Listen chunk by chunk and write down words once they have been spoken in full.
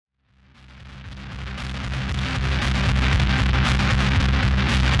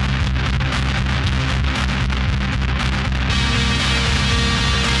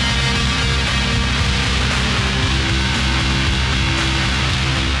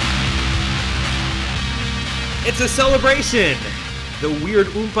It's a celebration! The weird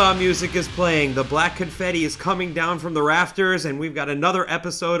Oompa music is playing, the black confetti is coming down from the rafters, and we've got another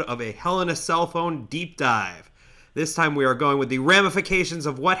episode of a Hell in a Cell Phone deep dive. This time we are going with the ramifications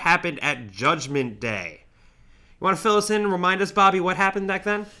of what happened at Judgment Day. You want to fill us in and remind us, Bobby, what happened back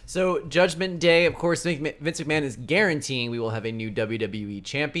then? So, Judgment Day, of course, Vince McMahon is guaranteeing we will have a new WWE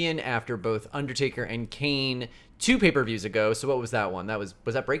champion after both Undertaker and Kane 2 pay-per-views ago. So what was that one? Was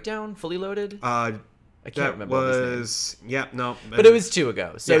that Breakdown? Fully Loaded? I can't remember. But it was 2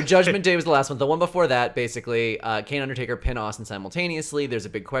 ago. So yeah. Judgment Day was the last one. The one before that, basically, Kane, Undertaker, pin Austin simultaneously. There's a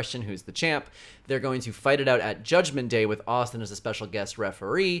big question: who's the champ? They're going to fight it out at Judgment Day with Austin as a special guest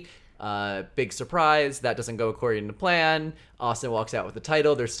referee. Big surprise. That doesn't go according to plan. Austin walks out with the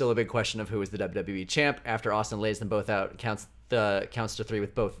title. There's still a big question of who is the WWE champ. After Austin lays them both out, counts to 3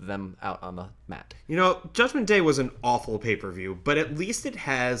 with both of them out on the mat. You know, Judgment Day was an awful pay-per-view, but at least it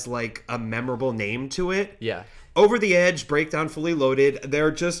has, like, a memorable name to it. Yeah. Over the Edge, Breakdown, Fully Loaded,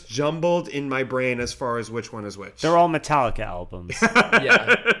 they're just jumbled in my brain as far as which one is which. They're all Metallica albums.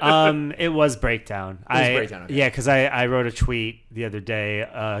 Yeah. It was Breakdown. Breakdown, okay. Yeah, because I wrote a tweet the other day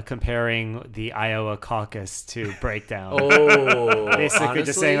comparing the Iowa caucus to Breakdown. Oh, basically honestly?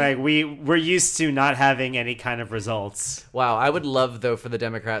 just saying, like, we're used to not having any kind of results. Wow, I would love, though, for the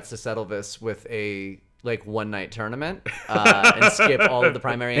Democrats to settle this with a one-night tournament and skip all of the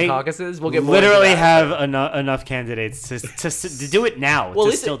primary and caucuses. We'll get more literally into that. have enough candidates to do it now. Well, to at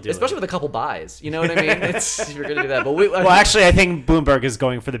least still do especially it. with a couple buys. You know what I mean? If you're gonna do that, but Well, actually, I think Bloomberg is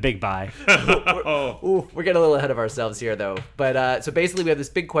going for the big buy. we're getting a little ahead of ourselves here, though. But so basically, we have this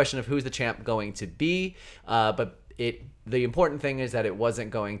big question of who's the champ going to be. But the important thing is that it wasn't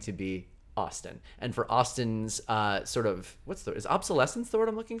going to be Austin. And for Austin's is obsolescence the word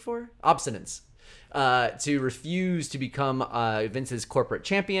I'm looking for? Obstinance. To refuse to become Vince's corporate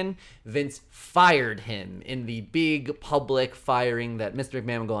champion, Vince fired him in the big public firing that Mr.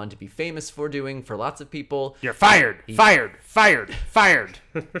 McMahon will go on to be famous for doing for lots of people. You're fired. Fired.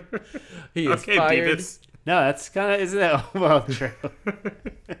 He is Okay, fired. Beavis. No, that's kind of, isn't that well true?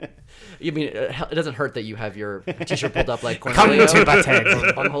 You mean it doesn't hurt that you have your t-shirt pulled up like Come to Cornholio Batet.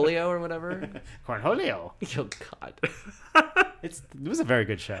 or Cornholio or whatever? Cornholio. Oh God. It was a very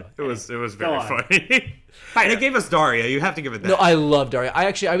good show. It was very on. funny. And it gave us Daria. You have to give it that. No, I love Daria.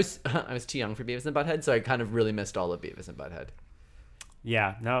 I was too young for Beavis and Butthead, so I kind of really missed all of Beavis and Butthead.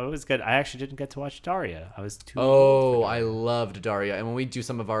 Yeah, no, it was good. I actually didn't get to watch Daria. I was too Oh, old for I loved Daria. And when we do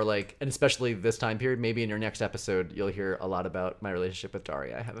some of our, and especially this time period, maybe in your next episode, you'll hear a lot about my relationship with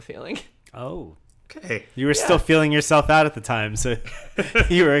Daria, I have a feeling. Oh. Okay. You were still feeling yourself out at the time, so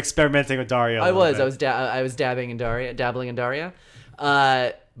you were experimenting with Daria. I was dabbling in Daria.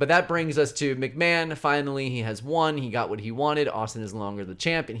 But that brings us to McMahon. Finally, he has won. He got what he wanted. Austin is no longer the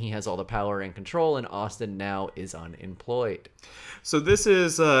champ, and he has all the power and control, and Austin now is unemployed. So this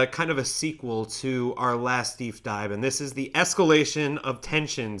is kind of a sequel to our last deep dive, and this is the escalation of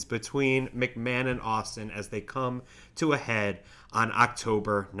tensions between McMahon and Austin as they come to a head on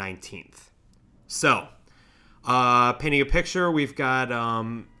October 19th. So, painting a picture, we've got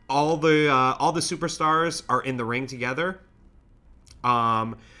all the superstars are in the ring together.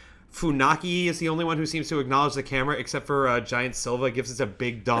 Funaki is the only one who seems to acknowledge the camera, except for Giant Silva gives us a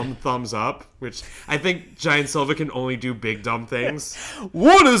big dumb thumbs up, which I think Giant Silva can only do big dumb things.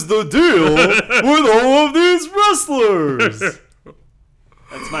 What is the deal with all of these wrestlers?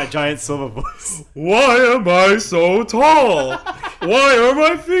 That's my Giant Silva voice. Why am I so tall? Why are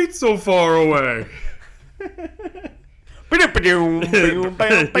my feet so far away?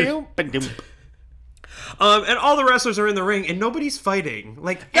 And all the wrestlers are in the ring, and nobody's fighting.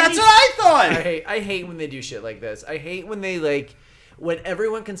 That's what I thought. I hate when they do shit like this. I hate when they when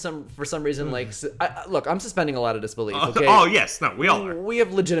everyone can for some reason look, I'm suspending a lot of disbelief. Okay. Oh yes, no, we all are. We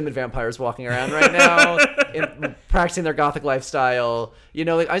have legitimate vampires walking around right now, practicing their gothic lifestyle. You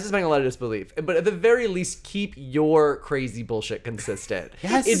know, I'm suspending a lot of disbelief. But at the very least, keep your crazy bullshit consistent.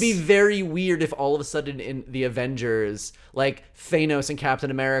 Yes. It'd be very weird if all of a sudden in the Avengers, Thanos and Captain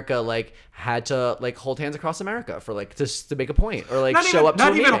America, had to hold hands across America for just to make a point or show up to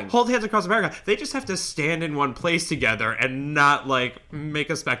a meeting. Not even hold hands across America. They just have to stand in one place together and not make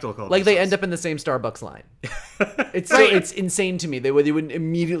a spectacle. They end up in the same Starbucks line. It's insane to me. They wouldn't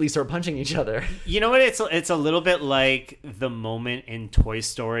immediately start punching each other. You know what? It's a little bit like the moment in Toy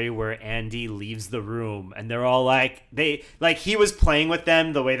Story where Andy leaves the room and they're all he was playing with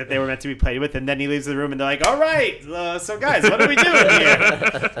them the way that they were meant to be played with, and then he leaves the room and they're like, all right, so guys, what are we doing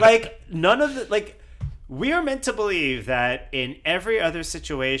here? None of the we are meant to believe that in every other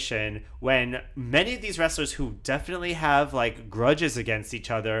situation, when many of these wrestlers who definitely have like grudges against each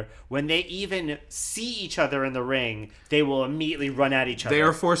other, when they even see each other in the ring, they will immediately run at each other. They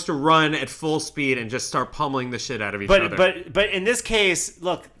are forced to run at full speed and just start pummeling the shit out of each other. But in this case,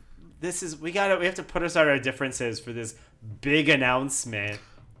 look, this is we have to put aside our differences for this big announcement.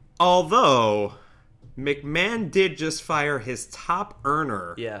 Although McMahon did just fire his top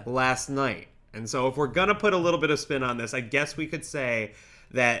earner last night. And so if we're going to put a little bit of spin on this, I guess we could say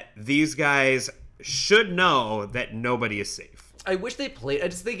that these guys should know that nobody is safe. I wish they played. I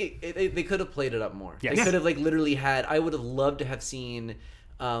just think they could have played it up more. Yes. They could have like literally had. I would have loved to have seen,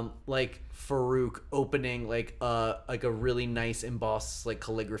 like Farouk opening like a really nice embossed like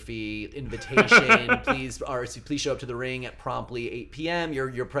calligraphy invitation. please show up to the ring at promptly 8 p.m.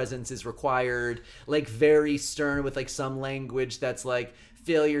 Your presence is required. Like very stern with like some language that's like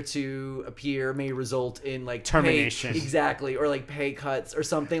failure to appear may result in like termination. Exactly, or like pay cuts or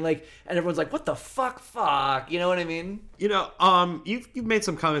something like, and everyone's like, what the fuck, you know what I mean? You know, you've made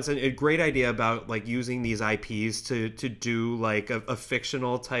some comments and a great idea about like using these IPs to do like a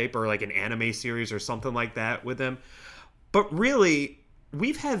fictional type or like an anime series or something like that with them. But really,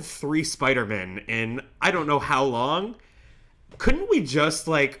 we've had 3 Spider-Men in I don't know how long. Couldn't we just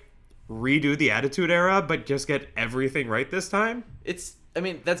like redo the Attitude Era but just get everything right this time? I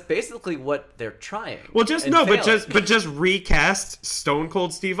mean, that's basically what they're trying. Well, but just recast Stone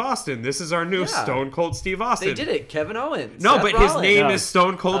Cold Steve Austin. This is our new Stone Cold Steve Austin. They did it. Kevin Owens. No, Seth but Rollins. his name is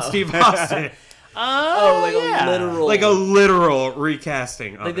Stone Cold Steve Austin. A literal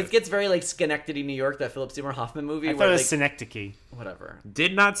recasting. Of Like this it. gets very like Schenectady, New York, that Philip Seymour Hoffman movie. I where thought it was like, Synecdoche. whatever.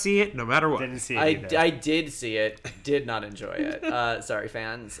 Did not see it, no matter what. Didn't see it either. I did see it. Did not enjoy it. Sorry,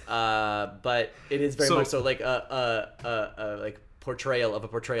 fans. But it is very much so like a like portrayal of a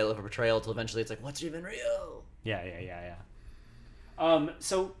portrayal of a portrayal till eventually it's like, what's even real? Yeah.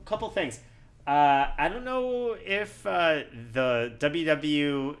 So a couple things. I don't know if the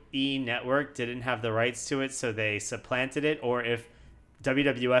WWE Network didn't have the rights to it, so they supplanted it, or if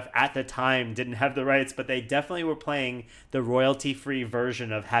WWF at the time didn't have the rights, but they definitely were playing the royalty-free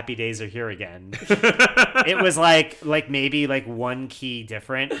version of Happy Days Are Here Again. It was like maybe like one key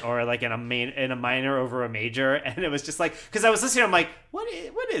different, or like in a minor over a major, and it was just like, because I was listening, I'm like, what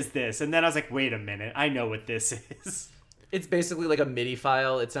is this? And then I was like, wait a minute, I know what this is. It's basically like a MIDI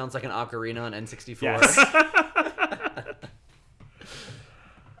file. It sounds like an ocarina on N64. Yes.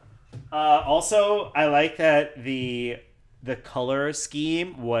 Also, I like that the color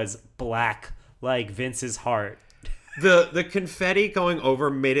scheme was black, like Vince's heart. The confetti going over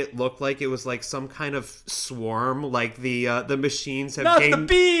made it look like it was like some kind of swarm, like the machines have Not gained the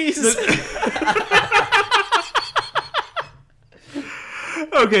bees.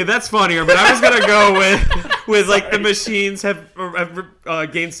 Okay, that's funnier, but I was gonna go with like the machines have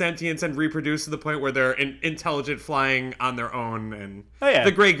gained sentience and reproduced to the point where they're intelligent, flying on their own, and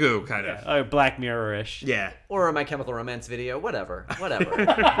the gray goo kind of. Or Black Mirror-ish. Yeah. Or a My Chemical Romance video. Whatever.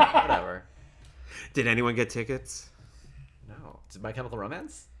 Whatever. Did anyone get tickets? No. Is it My Chemical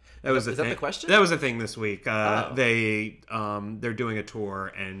Romance? Is that the question? That was a thing this week. They're doing a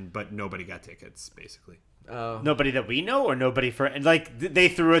tour, but nobody got tickets, basically. Nobody that we know, or nobody for like they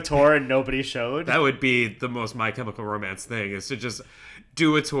threw a tour and nobody showed. That would be the most My Chemical Romance thing, is to just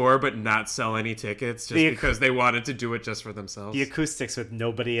do a tour but not sell any tickets just because they wanted to do it just for themselves. The acoustics with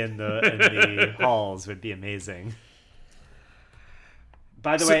nobody in the halls would be amazing.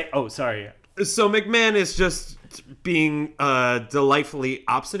 By the way, sorry. So McMahon is just being delightfully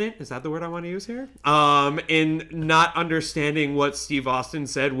obstinate. Is that the word I want to use here? In not understanding what Steve Austin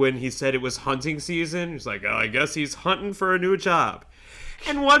said when he said it was hunting season. He's like, oh, I guess he's hunting for a new job.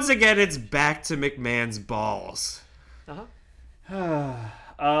 And once again, it's back to McMahon's balls.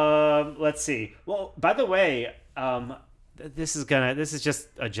 Let's see. Well, by the way, this is just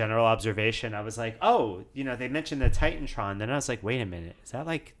a general observation. I was like, oh, they mentioned the Titantron. Then I was like, wait a minute, is that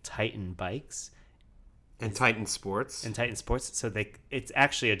like Titan bikes? And Titan Sports. And Titan Sports. So it's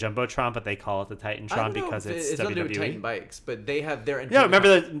actually a Jumbotron, but they call it the Titantron because it's nothing to do with WWE. Titan bikes, but they have their... No,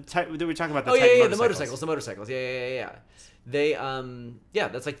 remember we were talking about the Titan motorcycles. the motorcycles. Yeah. They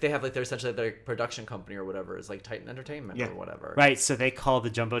that's like they have like essentially their production company or whatever is like Titan Entertainment or whatever. Right, so they call the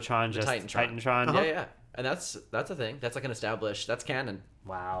Jumbotron just Titantron. Uh-huh. Yeah. And that's a thing. That's like an established. That's canon.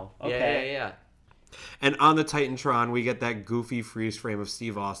 Wow. Okay. Yeah. And on the Titantron, we get that goofy freeze frame of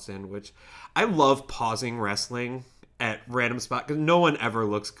Steve Austin, which I love pausing wrestling at random spots because no one ever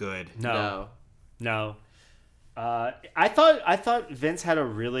looks good. No. I thought Vince had a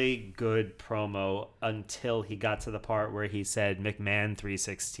really good promo until he got to the part where he said McMahon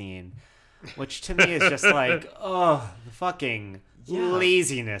 316. which to me is just like, oh, the fucking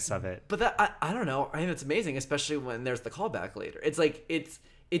laziness of it. But that I don't know. I think it's amazing, especially when there's the callback later. It's like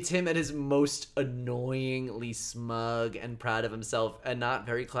it's him at his most annoyingly smug and proud of himself and not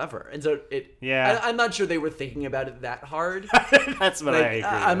very clever. And so I'm not sure they were thinking about it that hard. That's what I agree.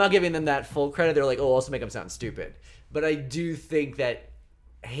 I'm not giving them that full credit. They're like, oh, also make him sound stupid. But I do think that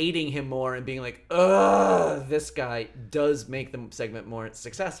hating him more and being like, ugh, this guy does make the segment more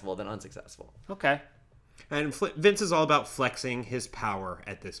successful than unsuccessful. Okay. And Vince is all about flexing his power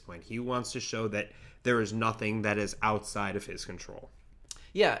at this point. He wants to show that there is nothing that is outside of his control.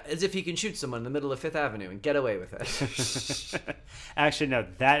 Yeah, as if he can shoot someone in the middle of Fifth Avenue and get away with it. Actually, no,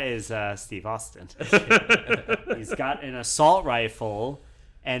 that is Steve Austin. He's got an assault rifle.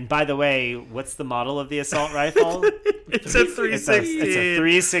 And by the way, what's the model of the assault rifle? It's a 316. It's a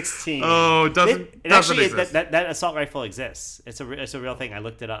 316. Oh, it doesn't exist. That assault rifle exists. It's a real thing. I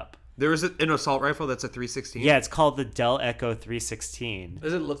looked it up. There is an assault rifle that's a 316? Yeah, it's called the Del Echo 316.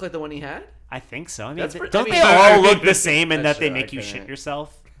 Does it look like the one he had? I think so. I mean, That's don't they all look the same in that they make you shit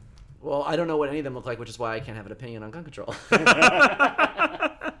yourself? Well, I don't know what any of them look like, which is why I can't have an opinion on gun control.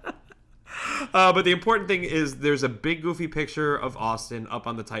 But the important thing is there's a big goofy picture of Austin up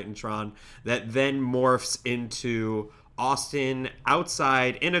on the Titantron that then morphs into Austin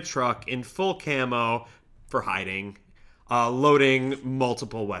outside in a truck in full camo for hiding, loading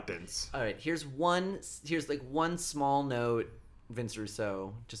multiple weapons. All right, here's one small note, Vince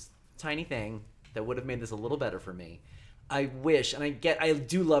Russo, just tiny thing that would have made this a little better for me. I wish, and I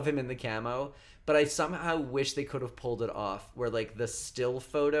do love him in the camo, but I somehow wish they could have pulled it off where like the still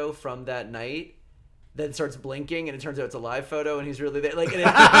photo from that night then starts blinking and it turns out it's a live photo and he's really there. Like,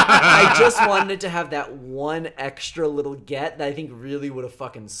 I just wanted it to have that one extra little get that I think really would have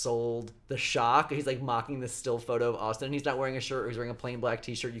fucking sold the shock. He's like mocking this still photo of Austin and he's not wearing a shirt, or he's wearing a plain black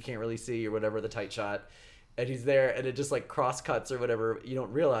t-shirt you can't really see or whatever, the tight shot. And he's there, and it just, like, cross-cuts or whatever. You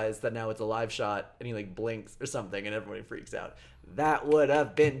don't realize that now it's a live shot, and he, like, blinks or something, and everybody freaks out. That would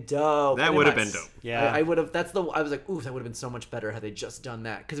have been dope. That would have been dope. Yeah. I would have, I was like, ooh, that would have been so much better had they just done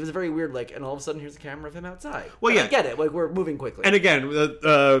that. Because it was very weird, like, and all of a sudden, here's a camera of him outside. Well, But yeah. I get it. Like, we're moving quickly. And again,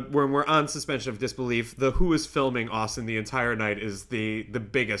 when we're on suspension of disbelief, the who is filming Austin the entire night is the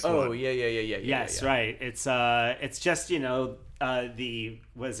biggest one. Oh, yeah. Yes, yeah. right. It's just,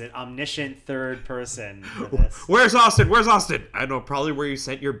 was it omniscient third person for this? Where's Austin? Where's Austin? I don't know, probably where you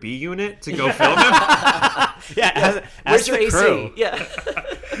sent your B unit to go film him. Yeah, Where's your the AC? crew. Yeah.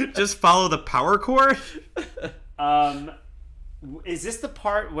 Just follow the power cord. Is this the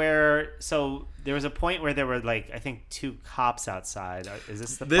part where, so there was a point where there were like, I think 2 cops outside. Is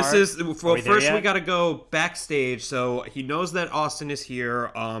this the part? Well, first we got to go backstage. So he knows that Austin is here.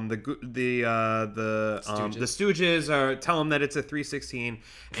 The Stooges tell him that it's a 316,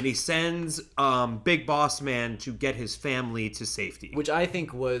 and he sends Big Boss Man to get his family to safety. Which I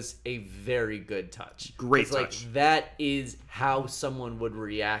think was a very good touch. Great It's touch. Like, that is how someone would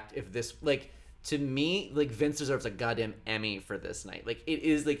react if this, like, to me, like, Vince deserves a goddamn Emmy for this night. Like, it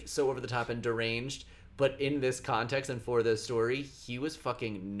is, like, so over the top and deranged, but in this context and for this story, he was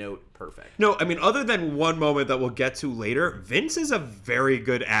fucking note perfect. No, I mean, other than one moment that we'll get to later, Vince is a very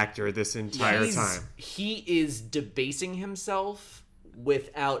good actor this entire time. He is debasing himself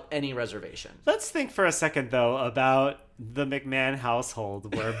without any reservation. Let's think for a second, though, about the McMahon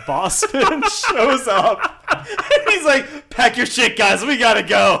household where Bossman shows up. And he's like, pack your shit, guys. We gotta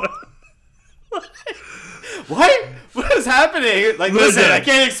go. What? What is happening? Like, listen, I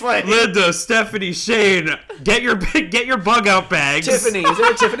can't explain. Linda, Stephanie, Shane, get your bug out bags. Tiffany. Is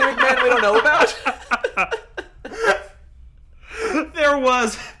there a Tiffany McMahon we don't know about? There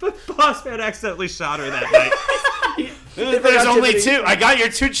was, but Boss Man accidentally shot her that night. There's only 2. I got your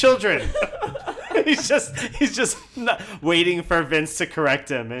 2 children. he's just not waiting for Vince to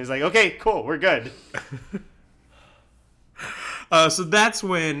correct him. And he's like, okay, cool, we're good. So that's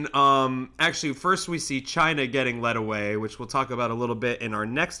when, actually, first we see China getting led away, which we'll talk about a little bit in our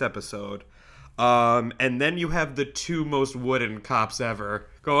next episode. And then you have the 2 most wooden cops ever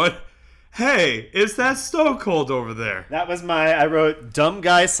going, hey, is that Stone Cold over there? That was I wrote dumb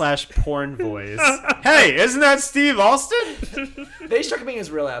guy / porn voice. Hey, isn't that Steve Austin? They struck me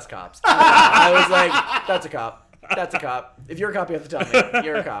as real ass cops. I was like, that's a cop. That's a cop. If you're a cop, you have to tell me.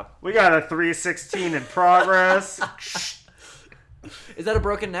 You're a cop. We got a 316 in progress. Is that a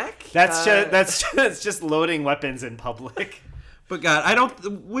broken neck? That's just loading weapons in public. But God,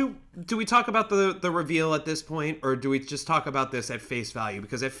 do we talk about the reveal at this point, or do we just talk about this at face value?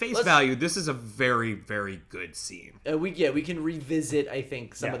 Because at face value, this is a very, very good scene. We can revisit, I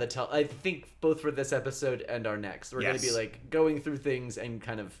think, some of the I think both for this episode and our next. We're going to be like going through things and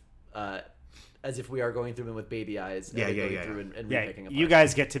kind of as if we are going through them with baby eyes. And going through and repicking apart. You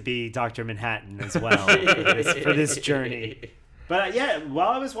guys get to be Dr. Manhattan as well for this journey. But while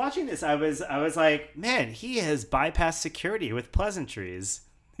I was watching this, I was like, man, he has bypassed security with pleasantries.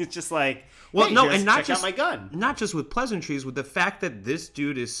 It's just like, and not just out my gun. Not just with pleasantries, with the fact that this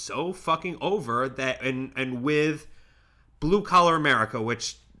dude is so fucking over that, and with Blue Collar America,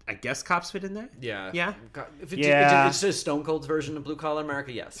 which I guess cops fit in there. Yeah. It's just Stone Cold's version of Blue Collar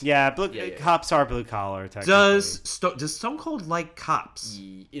America. Yes. Yeah. Cops are blue collar. Does Stone Cold like cops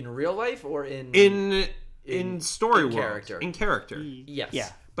in real life or in story world? Character. In character. Yes. Yeah.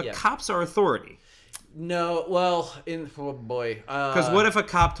 But cops are authority. No, well, Because what if a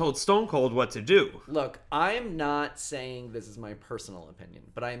cop told Stone Cold what to do? Look, I'm not saying this is my personal opinion,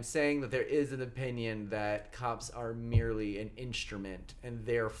 but I'm saying that there is an opinion that cops are merely an instrument, and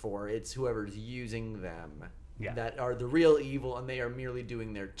therefore it's whoever's using them that are the real evil, and they are merely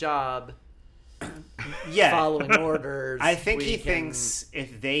doing their job. Following orders. I think he thinks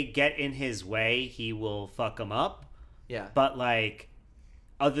if they get in his way, he will fuck them up. Yeah. But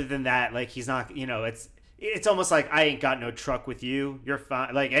other than that, he's not, it's almost like I ain't got no truck with you. You're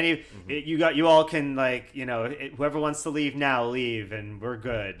fine. You all can whoever wants to leave now, leave, and we're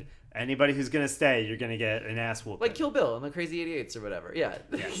good. Anybody who's going to stay, you're going to get an ass whooping. Like Kill Bill and the Crazy 88s or whatever. Yeah.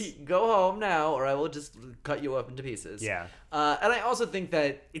 Yes. Go home now or I will just cut you up into pieces. Yeah. And I also think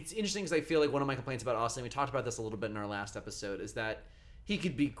that it's interesting because I feel like one of my complaints about Austin, we talked about this a little bit in our last episode, is that he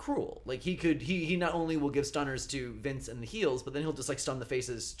could be cruel. He not only will give stunners to Vince and the heels, but then he'll just stun the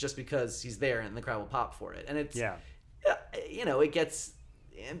faces just because he's there and the crowd will pop for it. And it's, it gets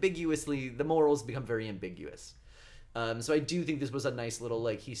ambiguously, the morals become very ambiguous. So I do think this was a nice little,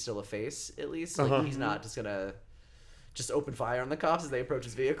 he's still a face, at least. He's not just gonna just open fire on the cops as they approach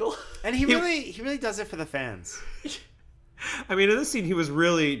his vehicle. And he really does it for the fans. I mean, in this scene, he was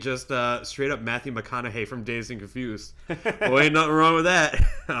really just straight up Matthew McConaughey from Dazed and Confused. Well, ain't nothing wrong with that.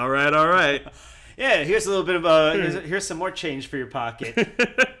 All right. Yeah, here's a little bit of here's some more change for your pocket.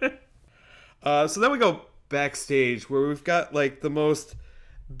 So then we go backstage where we've got the most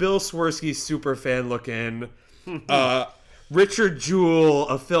Bill Swirsky super fan looking, Richard Jewell,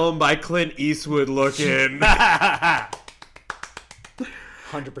 a film by Clint Eastwood looking.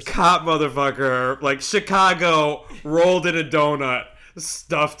 100%. Cop motherfucker, Chicago rolled in a donut,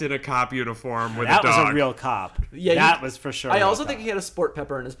 stuffed in a cop uniform with a dog. That was a real cop. Yeah, that was for sure. I also think he had a sport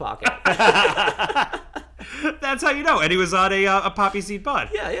pepper in his pocket. That's how you know. And he was on a poppy seed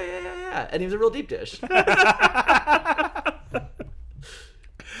bud. Yeah. And he was a real deep dish.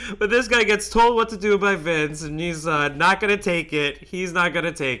 But this guy gets told what to do by Vince, and he's not going to take it. He's not going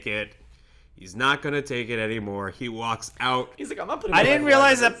to take it. He's not going to take it anymore. He walks out. He's like, I'm not putting I didn't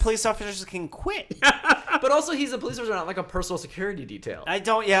realize that police officers can quit. But also, he's a police officer, not a personal security detail. I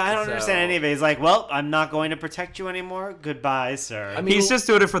don't understand any of it. He's like, well, I'm not going to protect you anymore. Goodbye, sir. I mean, he's just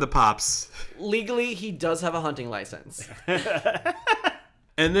doing it for the pops. Legally, he does have a hunting license.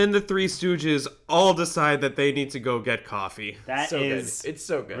 And then the Three Stooges all decide that they need to go get coffee. It's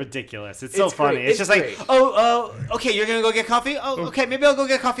so good. Ridiculous. It's so funny. Great. It's just great. Okay, you're gonna go get coffee? Oh, okay, maybe I'll go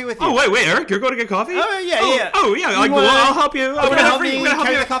get coffee with you. Oh, wait, Eric, you're going to get coffee? Oh, yeah. I'll help you. I'm gonna help you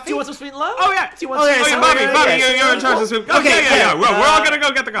carry the coffee? Do you want some sweet and low? Oh, yeah. Do you want some Bobby, you're in charge of this. Okay, yeah. We're all going to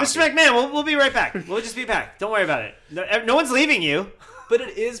go get the coffee. Mr. McMahon, we'll be right back. We'll just be back. Don't worry about it. No one's leaving you. But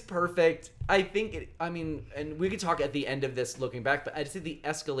it is perfect. I think and we could talk at the end of this looking back, but I'd say the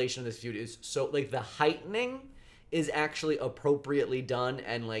escalation of this feud is so, the heightening is actually appropriately done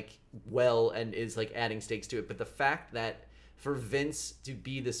and, and is, adding stakes to it. But the fact that for Vince to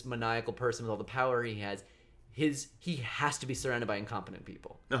be this maniacal person with all the power he has, he has to be surrounded by incompetent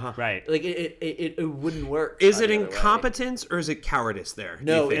people. Right. It wouldn't work. Is it incompetence or is it cowardice there?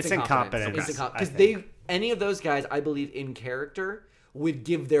 No, it's incompetence. It's incompetence. Because any of those guys, I believe, in character, would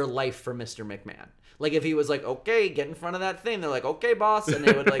give their life for Mr. McMahon. If he was okay, get in front of that thing, they're like, okay, boss, and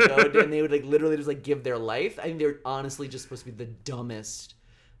they would go and they would literally just give their life. I think they're honestly just supposed to be the dumbest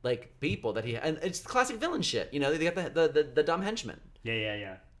people that and it's classic villain shit. They got the dumb henchmen.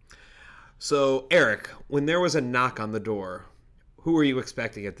 Yeah. So Eric, when there was a knock on the door, who were you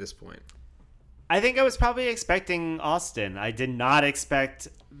expecting at this point? I think I was probably expecting Austin. I did not expect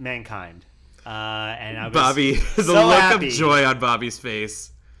Mankind. And I was Bobby, the so look happy. of joy on Bobby's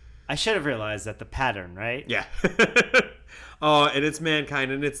face. I should have realized that the pattern, right? Yeah. Oh, and it's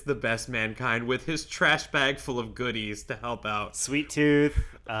Mankind, and it's the best Mankind with his trash bag full of goodies to help out. Sweet Tooth. He's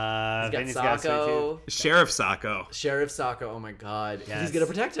got Socko. Sheriff Socko. Sheriff Socko. Oh my God. Yes. He's gonna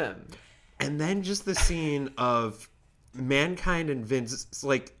protect him. And then just the scene of Mankind and Vince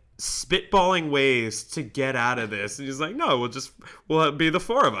spitballing ways to get out of this. And he's like, no, we'll be the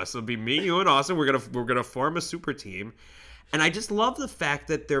four of us. It'll be me, you, and Austin. We're gonna form a super team. And I just love the fact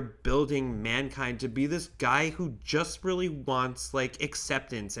that they're building Mankind to be this guy who just really wants like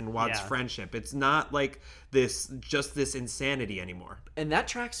acceptance and wants friendship. It's not like this insanity anymore. And that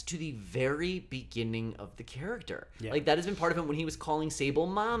tracks to the very beginning of the character. Yeah. Like that has been part of him when he was calling Sable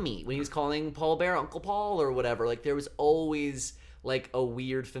mommy, when he was calling Paul Bear Uncle Paul or whatever. Like there was always like a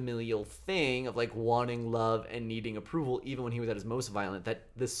weird familial thing of like wanting love and needing approval, even when he was at his most violent. That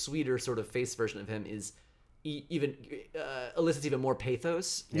the sweeter sort of face version of him is even elicits even more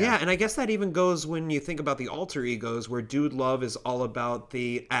pathos. Yeah, and I guess that even goes when you think about the alter egos, where Dude Love is all about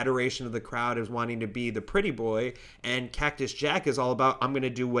the adoration of the crowd as wanting to be the pretty boy, and Cactus Jack is all about I'm going to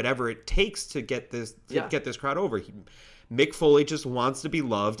do whatever it takes to get this crowd over. Mick Foley just wants to be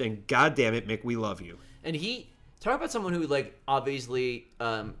loved, and God damn it, Mick, we love you. And he talk about someone who like obviously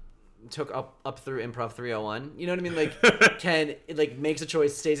took up through Improv 301. You know what I mean? Like can like makes a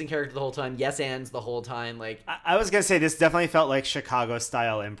choice, stays in character the whole time, yes ands the whole time. Like I was gonna say this definitely felt like Chicago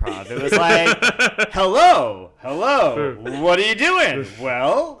style improv. It was like, hello, what are you doing?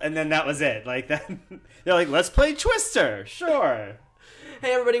 Well, and then that was it. Like that, they're like, let's play Twister. Sure.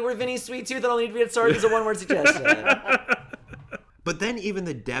 Hey everybody, we're Vinny Sweet Tooth, and all you need to get started is a one-word suggestion. But then even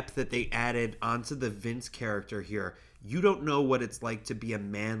the depth that they added onto the Vince character here, you don't know what it's like to be a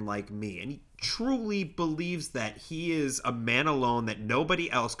man like me. And he truly believes that he is a man alone, that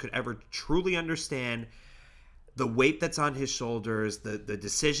nobody else could ever truly understand the weight that's on his shoulders, the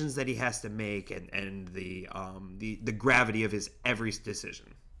decisions that he has to make, and the gravity of his every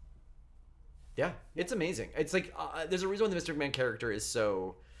decision. Yeah, it's amazing. It's like there's a reason why the Mr. McMahon character is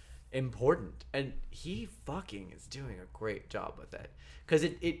so important, and he fucking is doing a great job with it, because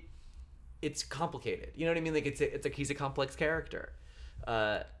it's complicated. You know what I mean? Like it's like he's a complex character,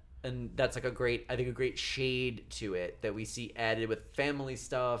 and that's like a great shade to it that we see added with family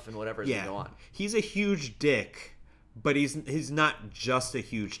stuff and whatever as we go on. He's a huge dick, but he's not just a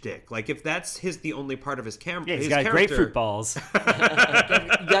huge dick. Like if that's the only part of his camera, Yeah, he's got grapefruit balls.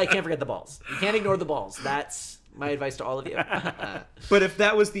 You can't forget the balls. You can't ignore the balls. That's my advice to all of you. But if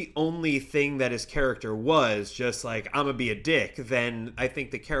that was the only thing that his character was, just like, I'm gonna be a dick, then I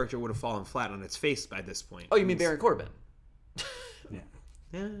think the character would have fallen flat on its face by this point. Oh, you mean Baron Corbin?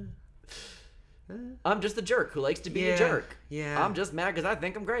 Yeah. I'm just a jerk who likes to be a jerk. Yeah. I'm just mad because I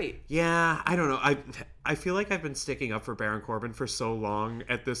think I'm great. Yeah, I don't know. I feel like I've been sticking up for Baron Corbin for so long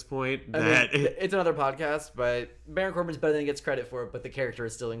at this point I that mean, it's another podcast, but Baron Corbin's better than he gets credit for, but the character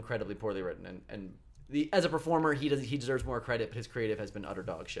is still incredibly poorly written, and as a performer, he deserves more credit, but his creative has been utter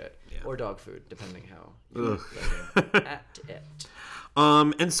dog shit or dog food, depending how you look at it.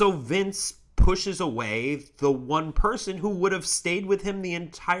 And so Vince pushes away the one person who would have stayed with him the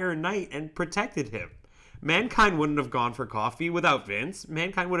entire night and protected him. Mankind wouldn't have gone for coffee without Vince.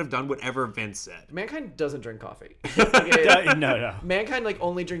 Mankind would have done whatever Vince said. Mankind doesn't drink coffee. Okay. No. Mankind like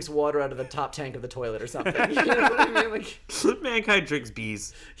only drinks water out of the top tank of the toilet or something. You know what I mean? Like, Mankind drinks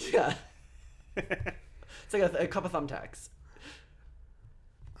bees. yeah. It's like a cup of thumbtacks.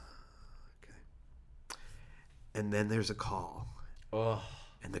 Okay. And then there's a call. Oh.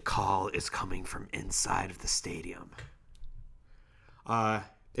 And the call is coming from inside of the stadium.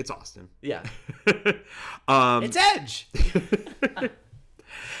 It's Austin. Yeah. It's Edge.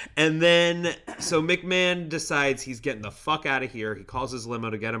 And then, so McMahon decides he's getting the fuck out of here. He calls his limo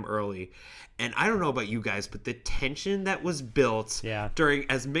to get him early. And I don't know about you guys, but the tension that was built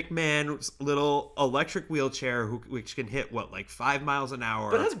as McMahon's little electric wheelchair, which can hit, like 5 miles an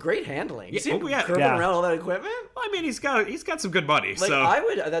hour. But that's great handling. You see him curving Yeah. around all that equipment? Well, I mean, he's got some good money. Like, so I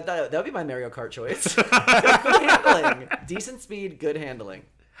would, that would be my Mario Kart choice. Good handling. Decent speed, good handling.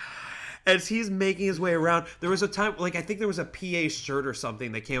 As he's making his way around, there was a time, like, I think there was a PA shirt or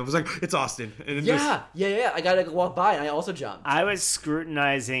something that came up. It was like, it's Austin. And it Yeah. I gotta walk by, and I also jumped. I was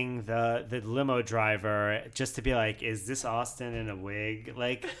scrutinizing the limo driver just to be like, is this Austin in a wig?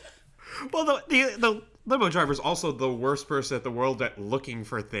 Like, well, the limo driver is also the worst person at the world at looking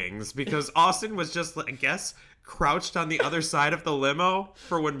for things, because Austin was just, I guess, crouched on the other side of the limo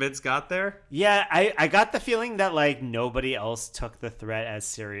for when Vince got there. Yeah, I got the feeling that like nobody else took the threat as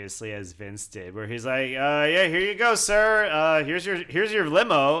seriously as Vince did, where he's like, yeah, here you go, sir. Here's your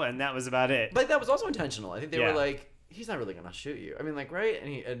limo, and that was about it. But that was also intentional. I think they were like, he's not really gonna shoot you. I mean, like, right?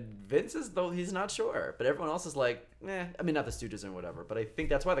 And Vince is, though, he's not sure, but everyone else is like, I mean, not the Stooges and whatever, but I think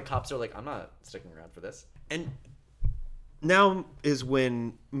that's why the cops are like, I'm not sticking around for this. And now is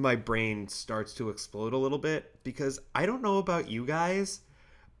when my brain starts to explode a little bit, because I don't know about you guys,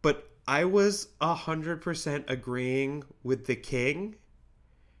 but I was 100% agreeing with the King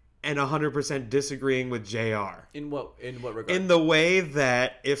and 100% disagreeing with JR. In what regard? In the way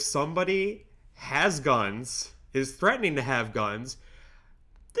that if somebody has guns, is threatening to have guns,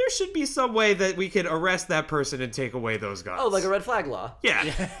 there should be some way that we could arrest that person and take away those guns. Oh, like a red flag law. Yeah.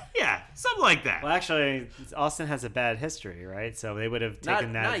 Yeah, something like that. Well, actually, Austin has a bad history, right? So they would have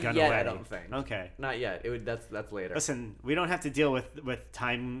taken that not gun yet, away. I don't think. Okay. Not yet. That's later. Listen, we don't have to deal with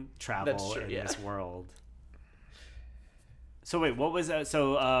time travel That's true, in yeah. this world. So wait, what was that?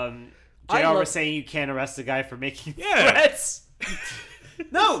 So I JR love- was saying you can't arrest a guy for making Yeah. threats.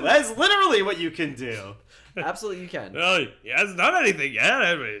 No, that's literally what you can do. Absolutely, you can. Well, he hasn't done anything yet.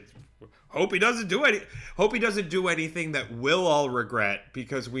 I mean, hope he doesn't do anything that we'll all regret,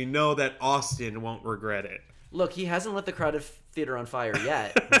 because we know that Austin won't regret it. Look, he hasn't lit the crowded theater on fire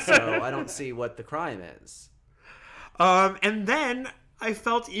yet, so I don't see what the crime is. And then I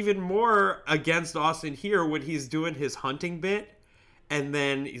felt even more against Austin here when he's doing his hunting bit, and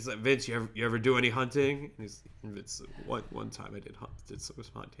then he's like, "Vince, you ever do any hunting?" And Vince, one time I did some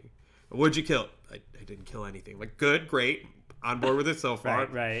hunting. What'd you kill? I didn't kill anything. Like, good, great, on board with it so far.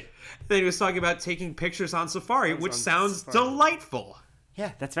 Right. Then he was talking about taking pictures on Safari, which on sounds Safari. delightful.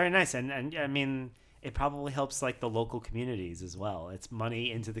 Yeah, that's very nice, and I mean, it probably helps like the local communities as well. It's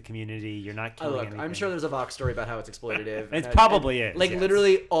money into the community. You're not Oh, killing look, anything. I'm sure there's a Vox story about how it's exploitative. It And- probably and, is, Like, yes.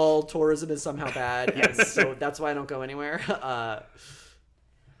 literally all tourism is somehow bad, and so that's why I don't go anywhere.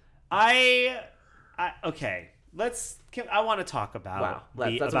 Okay. I want to talk about Wow,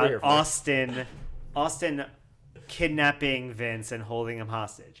 that's what we're here about for. Austin kidnapping Vince and holding him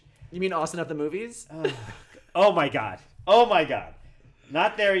hostage. You mean Austin at the movies? Oh my god.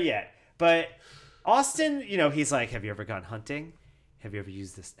 Not there yet. But Austin, he's like, "Have you ever gone hunting? Have you ever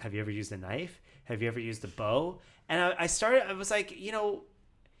used this? Have you ever used a knife? Have you ever used a bow?" And I was like,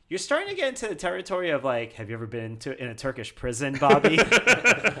 you're starting to get into the territory of like, have you ever been in a Turkish prison, Bobby?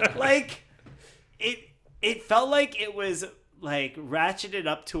 Like, it felt like it was like ratcheted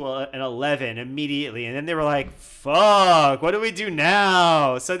up to an 11 immediately, and then they were like, "Fuck, what do we do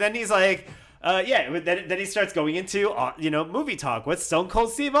now?" So then he's like, Then he starts going into movie talk. What's Stone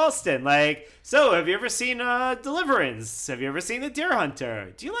Cold Steve Austin like? So have you ever seen Deliverance? Have you ever seen The Deer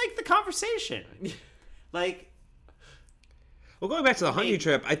Hunter? Do you like the conversation? Like. Well, going back to the hunting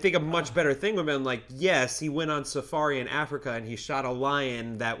trip, I think a much better thing would have been like, yes, he went on safari in Africa and he shot a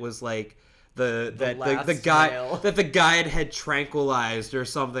lion that was like the last guy male. that the guide had tranquilized or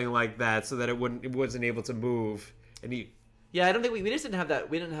something like that, so that it wasn't able to move. And he Yeah, I don't think we just didn't have that.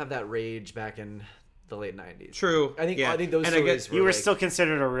 We didn't have that rage back in the late '90s. true. I think yeah. those and I stories guess were You were like, still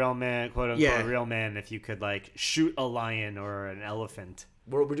considered a real man, quote unquote, Yeah. a real man, if you could like shoot a lion or an elephant.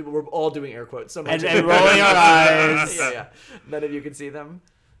 we're all doing air quotes so much And rolling our eyes. yeah. None of you can see them.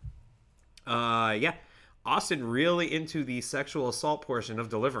 yeah. Austin really into the sexual assault portion of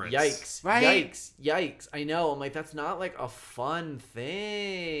Deliverance. Yikes! Right? Yikes! I know. I'm like, that's not like a fun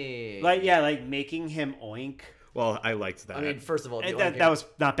thing. Like making him oink. Well, I liked that. I mean, first of all, the That oinking- was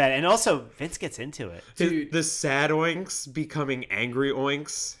not bad. And also, Vince gets into it. dude. the sad oinks becoming angry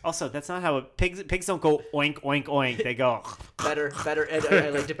oinks. Also, that's not how pigs don't go oink, oink, oink. They go. better. I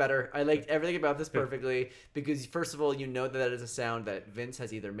liked it better. I liked everything about this perfectly because, first of all, you know that is a sound that Vince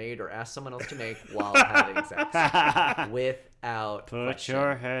has either made or asked someone else to make while having sex. Without Put question.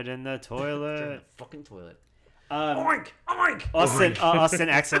 your head in the toilet. Fucking toilet. Oink, oink. Austin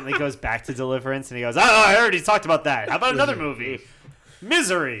accidentally goes back to Deliverance and he goes, "Oh, I already talked about that. How about another movie?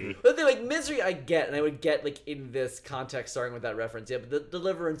 Misery." But the like misery I get, and I would get like in this context starting with that reference. Yeah, but the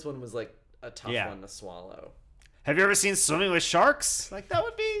Deliverance one was like a tough Yeah. one to swallow. Have you ever seen Swimming with Sharks? Like, that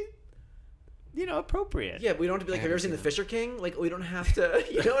would be, appropriate. Yeah, we don't have to be like, have you ever seen The Fisher King? Like, we don't have to,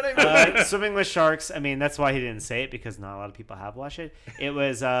 you know what I mean? Swimming with Sharks. I mean, that's why he didn't say it, because not a lot of people have watched it. It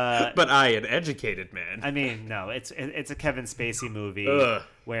was, But I, an educated man. I mean, no, it's a Kevin Spacey movie Ugh.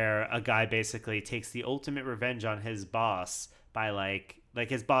 where a guy basically takes the ultimate revenge on his boss by like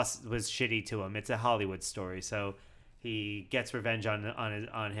his boss was shitty to him. It's a Hollywood story, so he gets revenge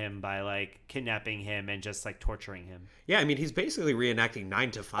on him by like kidnapping him and just like torturing him. Yeah, I mean, he's basically reenacting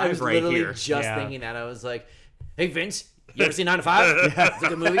 9 to I 5 was right literally here. just Yeah. thinking that. I was like, hey, Vince, you ever seen 9 to 5? It's a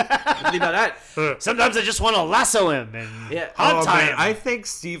good movie. What do you think about that? Sometimes I just want to lasso him and Yeah. hog tie man, him. I think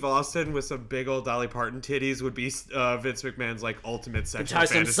Steve Austin with some big old Dolly Parton titties would be Vince McMahon's like ultimate sexual Tie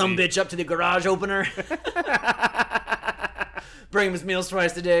some fantasy. bitch up to the garage opener. Bring him his meals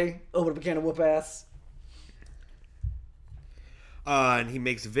twice a day. Open up a can of whoop ass. And he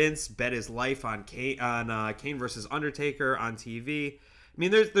makes Vince bet his life on Kane versus Undertaker on TV. I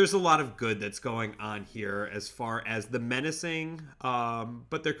mean, there's a lot of good that's going on here as far as the menacing,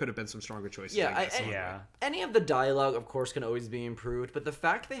 but there could have been some stronger choices. Yeah, I guess, along the way. Yeah. Any of the dialogue, of course, can always be improved, but the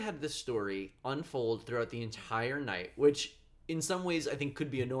fact they had this story unfold throughout the entire night, which in some ways I think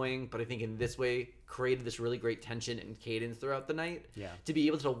could be annoying, but I think in this way created this really great tension and cadence throughout the night. Yeah. To be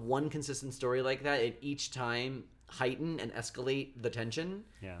able to tell one consistent story like that and each time heighten and escalate the tension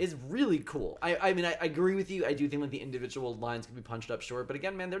is really cool. I mean, I agree with you. I do think like the individual lines could be punched up short, but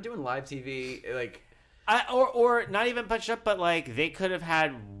again, man, they're doing live TV. Like, or not even punched up, but like they could have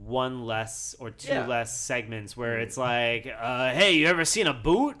had one less or two less segments where it's like, hey, you ever seen a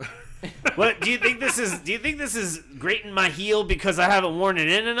boot? What do you think this is? Do you think this is grating my heel because I haven't worn it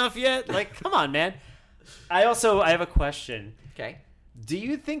in enough yet? Like, come on, man. I have a question. okay. Do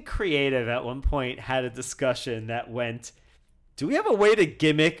you think creative at one point had a discussion that went, do we have a way to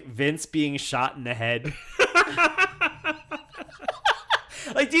gimmick Vince being shot in the head?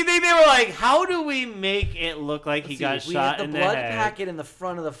 Like, do you think they were like, how do we make it look like he got shot in the head? We have the blood packet in the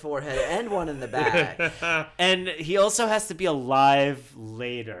front of the forehead and one in the back. And he also has to be alive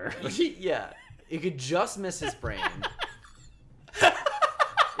later. Yeah. You could just miss his brain.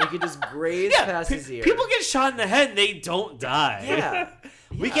 You could just graze past his ear. People get shot in the head and they don't die. Yeah.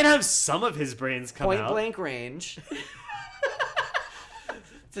 We can have some of his brains come Point out. blank range.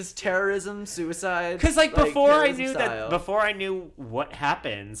 Just terrorism, suicide. Because like before I terrorism knew style. before I knew what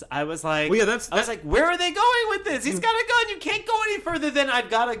happens, I was like, Well, yeah, I was like, where are they going with this? He's got a gun. You can't go any further than I've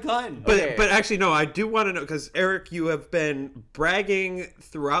got a gun. But actually, no, I do want to know, because Eric, you have been bragging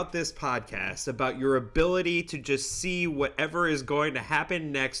throughout this podcast about your ability to just see whatever is going to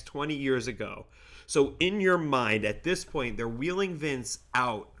happen next 20 years ago. So in your mind, at this point, they're wheeling Vince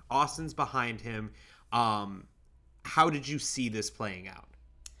out. Austin's behind him. How did you see this playing out?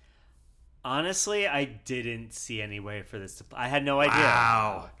 Honestly, I didn't see any way for this to. I had no idea.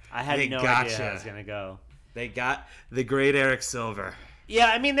 Wow. I had They no idea how gotcha. it was gonna go. They got the great Eric Silver. Yeah,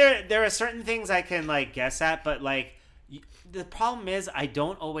 I mean there are certain things I can like guess at, but like the problem is I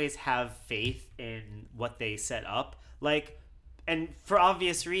don't always have faith in what they set up. Like, and for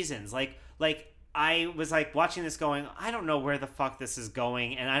obvious reasons. Like I was like watching this going, I don't know where the fuck this is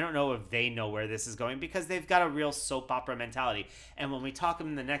going, and I don't know if they know where this is going because they've got a real soap opera mentality. And when we talk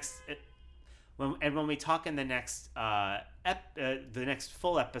in the next. When we talk in the next the next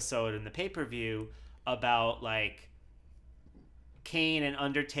full episode in the pay-per-view about like Kane and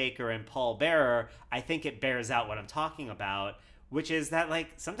Undertaker and Paul Bearer, I think it bears out what I'm talking about, which is that like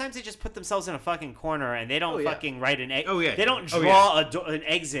sometimes they just put themselves in a fucking corner and they don't fucking write an they don't draw an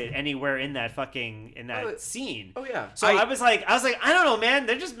exit anywhere in that fucking scene. Oh yeah. So I was like I don't know, man.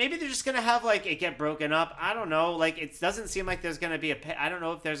 Maybe they're just gonna have like it get broken up. I don't know. Like it doesn't seem like there's gonna be I don't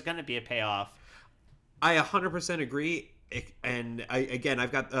know if there's gonna be a payoff. I 100% agree, and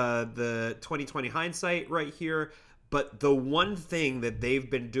I've got the 2020 hindsight right here, but the one thing that they've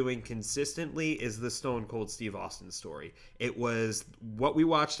been doing consistently is the Stone Cold Steve Austin story. It was what we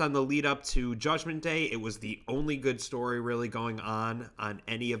watched on the lead up to Judgment Day. It was the only good story really going on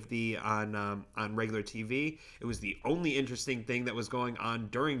any of the on regular TV. It was the only interesting thing that was going on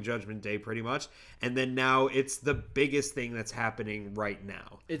during Judgment Day, pretty much. And then now it's the biggest thing that's happening right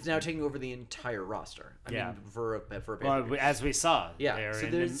now. It's now taking over the entire roster. I mean, for a pay-per-view. Well, as we saw, Yeah, so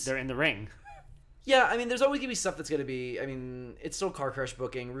they're in the ring. Yeah, I mean, there's always going to be stuff that's going to be... I mean, it's still car crash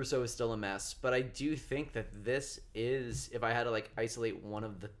booking. Russo is still a mess. But I do think that this is, if I had to, like, isolate one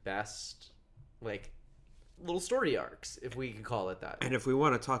of the best, like, little story arcs, if we could call it that. And if we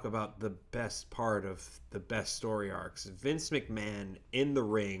want to talk about the best part of the best story arcs, Vince McMahon in the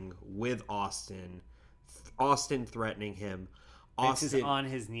ring with Austin threatening him. Vince is on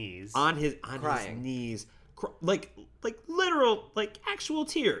his knees. On his Crying. knees. Like literal, like actual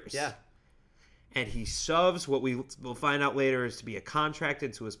tears. Yeah. And he shoves what we will find out later is to be a contract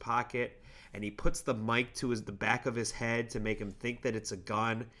into his pocket, and he puts the mic to the back of his head to make him think that it's a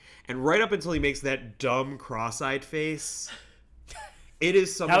gun. And right up until he makes that dumb cross-eyed face, it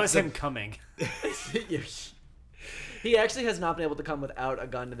is something. That was him coming. He actually has not been able to come without a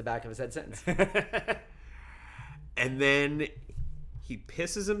gun to the back of his head since. And then he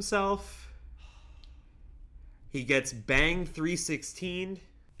pisses himself. He gets banged 316.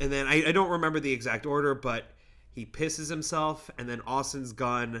 And then I don't remember the exact order, but he pisses himself, and then Austin's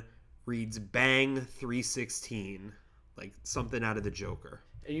gun reads bang 316, like something out of the Joker.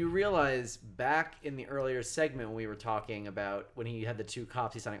 And you realize back in the earlier segment when we were talking about when he had the two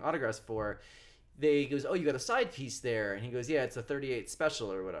cops he's signing autographs for, he goes, "Oh, you got a side piece there," and he goes, "Yeah, it's a 38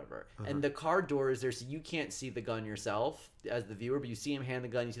 special or whatever." And the car door is there, so you can't see the gun yourself as the viewer, but you see him hand the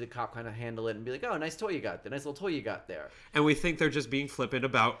gun. You see the cop kind of handle it and be like, "Oh, nice toy you got there, nice little toy you got there." And we think they're just being flippant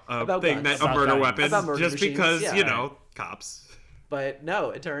about a About thing guns. that a About murder guns. weapon, About murder just machines, because yeah. cops. But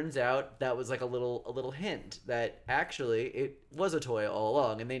no, it turns out that was like a little hint that actually it was a toy all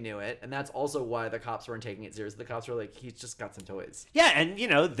along, and they knew it, and that's also why the cops weren't taking it seriously. The cops were like, "He's just got some toys." Yeah, and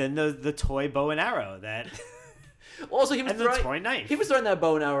then the toy bow and arrow that. Also, he was And the throwing toy knife. He was throwing that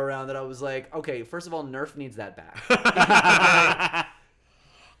bow and arrow around that I was like, okay, first of all, Nerf needs that back.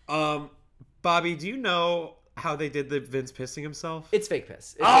 Bobby, do you know how they did the Vince pissing himself? It's fake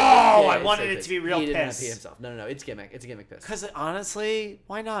piss. I it's wanted fake it piss. to be real He didn't piss. pee himself. No, it's gimmick. It's a gimmick piss. Because honestly,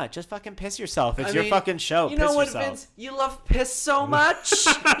 why not? Just fucking piss yourself. It's I your mean, fucking show. You Piss know what, yourself. Vince? You love piss so much.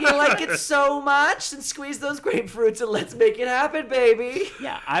 You like it so much. And squeeze those grapefruits and let's make it happen, baby.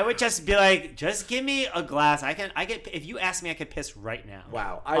 Yeah, I would just be like, just give me a glass. I can. If you ask me, I could piss right now.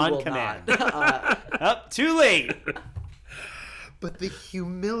 Wow, I on will command. not. Up, too late. But the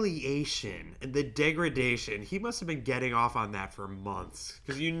humiliation and the degradation, he must have been getting off on that for months.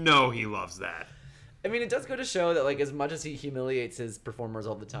 Because he loves that. I mean, it does go to show that, like, as much as he humiliates his performers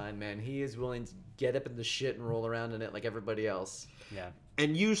all the time, man, he is willing to get up in the shit and roll around in it like everybody else. Yeah.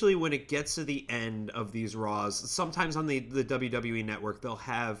 And usually when it gets to the end of these Raws, sometimes on the WWE Network, they'll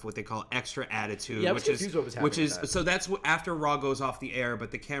have what they call extra attitude. Yeah, I was which is confused what was happening which is with that. so that's after Raw goes off the air, but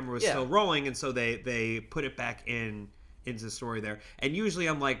the camera was Yeah. still rolling, and so they put it back into the story there. And usually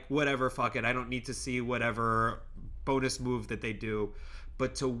I'm like, whatever, fuck it. I don't need to see whatever bonus move that they do.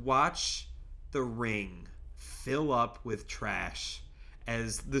 But to watch the ring fill up with trash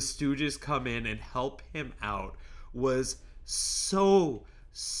as the Stooges come in and help him out was so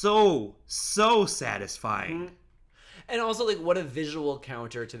satisfying. And also, like, what a visual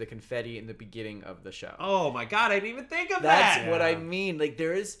counter to the confetti in the beginning of the show. Oh my god, I didn't even think of That's that. what I mean. Like,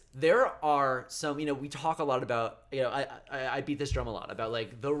 there are some, we talk a lot about, I beat this drum a lot about,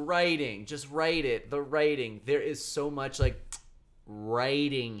 like, the writing. Just write it. The writing. There is so much, like,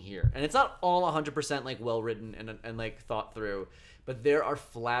 writing here. And it's not all 100%, like, well written and like, thought through. But there are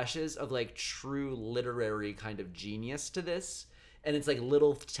flashes of, like, true literary kind of genius to this. And it's like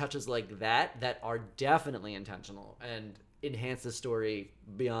little touches like that are definitely intentional and enhance the story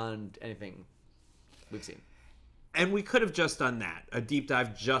beyond anything we've seen. And we could have just done that, a deep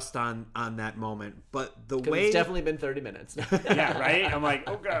dive just on that moment. But the 'Cause way it's definitely been 30 minutes. Yeah, right? I'm like,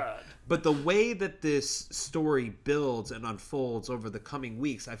 oh god. But the way that this story builds and unfolds over the coming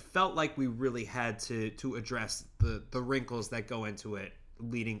weeks, I felt like we really had to address the wrinkles that go into it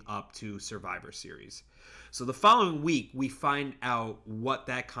leading up to Survivor Series. So the following week, we find out what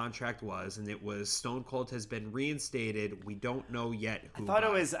that contract was, and it was Stone Cold has been reinstated. We don't know yet who. I thought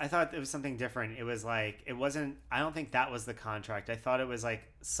it was something different. It was like, it wasn't, I don't think that was the contract. I thought it was like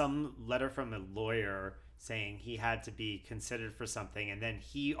some letter from a lawyer saying he had to be considered for something, and then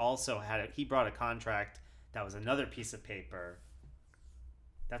he also he brought a contract that was another piece of paper.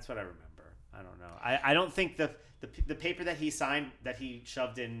 That's what I remember. I don't know. I don't think the paper that he signed, that he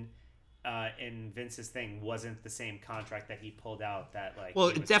shoved in Vince's thing, wasn't the same contract that he pulled out. That like, Well,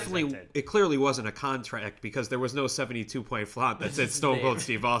 he was it definitely, presented. it clearly wasn't a contract because there was no 72-point font that said Stone Cold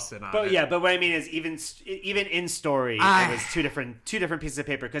Steve Austin on But it. yeah, but what I mean is even in story, it was two different pieces of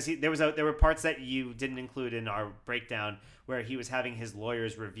paper, because there were parts that you didn't include in our breakdown where he was having his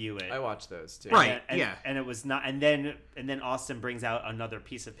lawyers review it. I watched those too. Right. And, yeah. and it was not, and then Austin brings out another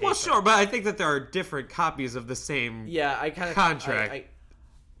piece of paper. Well, sure, but I think that there are different copies of the same Yeah, I kind of contract.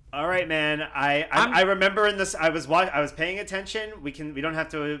 All right, man. I remember in this, I was paying attention. We don't have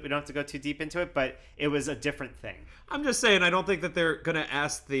to go too deep into it, but it was a different thing. I'm just saying, I don't think that they're going to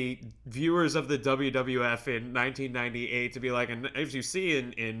ask the viewers of the WWF in 1998 to be like, and as you see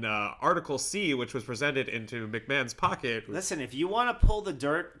in Article C, which was presented into McMahon's pocket. Listen, if you want to pull the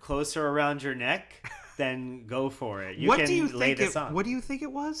dirt closer around your neck, then go for it. What can do you lay think? this on. What do you think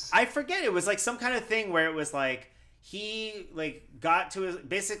it was? I forget. It was like some kind of thing where it was like he like got to his,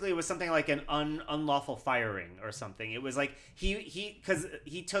 basically it was something like an unlawful firing or something. It was like because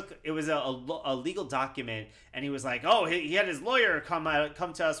he took, it was a legal document, and he was like, oh, he had his lawyer come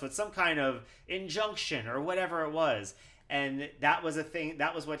to us with some kind of injunction or whatever it was, and that was a thing.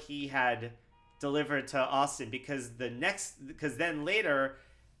 That was what he had delivered to Austin, because then later.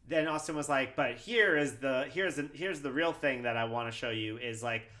 Then Austin was like, but here's the real thing that I want to show you, is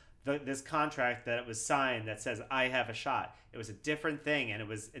like this contract that it was signed that says I have a shot. It was a different thing, and him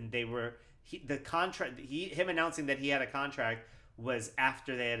announcing that he had a contract was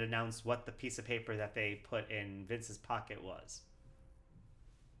after they had announced what the piece of paper that they put in Vince's pocket was.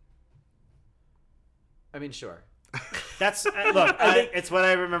 I mean, sure. That's it's what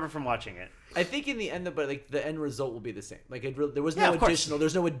I remember from watching it. I think in the end, but like the end result will be the same. Like there was Yeah, no of course. additional.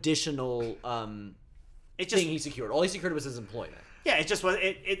 There's no additional It just thing he secured. All he secured was his employment. yeah, it just was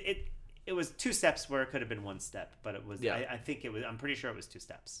it was 2 steps where it could have been 1 step, but it was Yeah. I think it was. I'm pretty sure it was 2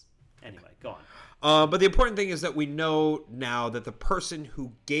 steps. Anyway, go on. But the important thing is that we know now that the person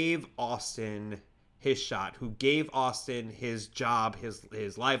who gave Austin his shot, who gave Austin his job,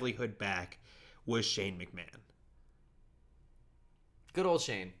 his livelihood back, was Shane McMahon. Good old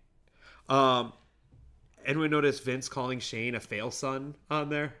Shane. Anyone notice Vince calling Shane a fail son on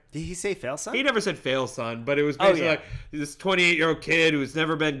there? Did he say fail son? He never said fail son, but it was basically yeah. like this 28-year-old kid who's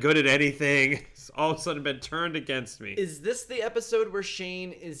never been good at anything. Has all of a sudden been turned against me. Is this the episode where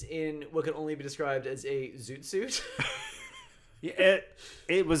Shane is in what can only be described as a zoot suit? Yeah,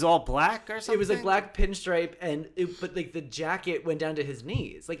 it was all black or something. It was like black pinstripe, but like the jacket went down to his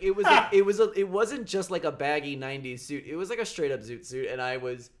knees. Like it was, it wasn't just like a baggy '90s suit. It was like a straight up zoot suit, and I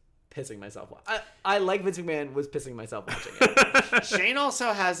was pissing myself. I like Vince McMahon was pissing myself watching it. Shane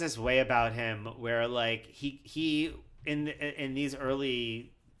also has this way about him where like he in these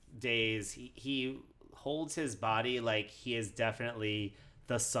early days he holds his body like he is definitely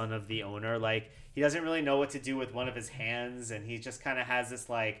the son of the owner. Like he doesn't really know what to do with one of his hands, and he just kind of has this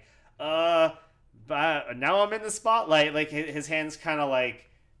like but now I'm in the spotlight. Like his hands kind of like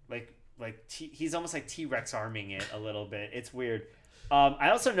he's almost like T-Rex arming it a little bit. It's weird. I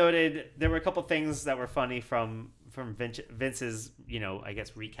also noted there were a couple things that were funny from Vince's, I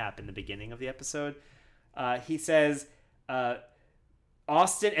guess, recap in the beginning of the episode. He says,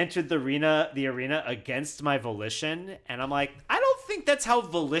 Austin entered the arena against my volition, and I'm like, I don't think that's how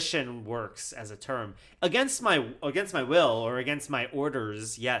volition works as a term. Against my will or against my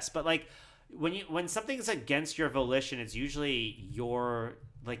orders, yes, but like when something's against your volition, it's usually your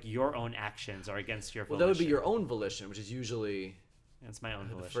own actions are against your Well, volition. that would be your own volition, which is usually It's my own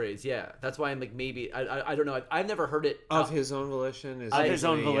the volition. phrase. Yeah, that's why I'm like maybe I don't know. I've never heard it Of his own volition is Of his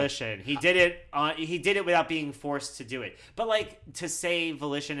own usually, volition. He did it. He did it without being forced to do it. But like to say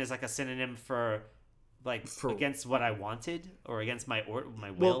volition is like a synonym for against what I wanted or against my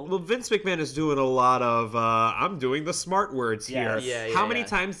will. Well, Vince McMahon is doing a lot of I'm doing the smart words here. Yeah, How many yeah.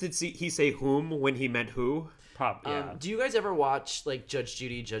 times did he say whom when he meant who? Yeah. Do you guys ever watch like Judge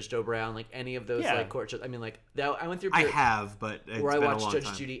Judy, Judge Joe Brown, like any of those Yeah. like court shows? I mean, like that. I went through. I have, but it's where I been a watched long Judge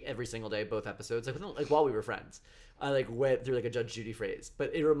time. Judy every single day, both episodes, like while we were friends. I like went through like a Judge Judy phrase,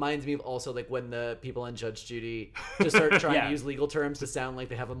 but it reminds me of also like when the people on Judge Judy just start trying Yeah. to use legal terms to sound like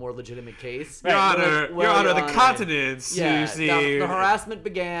they have a more legitimate case. Your Right. Honor, Like, Your well, Honor, Your the Honor. continents. Yeah, you see, the harassment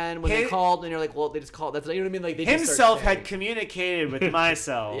began when they Him- called, and you're like, well, they just called. That's you know what I mean. Like they just start Himself saying- had communicated with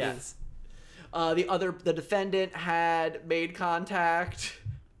myself. Yes. The defendant had made contact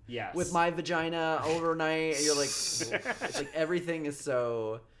Yes. with my vagina overnight, and you're like, it's like everything is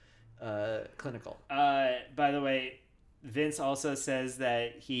so clinical. By the way, Vince also says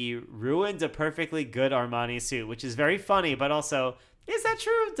that he ruined a perfectly good Armani suit, which is very funny, but also, is that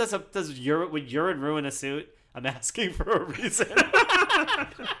true? Would urine ruin a suit? I'm asking for a reason.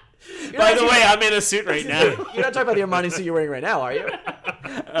 By the way, I'm in a suit right now. You're not talking about the Armani suit you're wearing right now, are you? It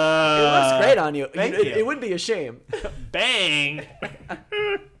It looks great on you. thank It, you. it would be a shame. Bang!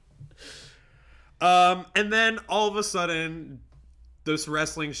 and then all of a sudden, this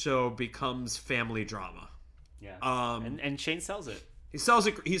wrestling show becomes family drama. Yeah. Um, and Shane sells it. He sells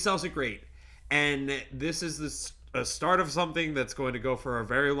it great, and this is a start of something that's going to go for a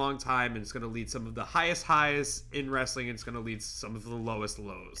very long time, and it's going to lead some of the highest highs in wrestling, and it's going to lead some of the lowest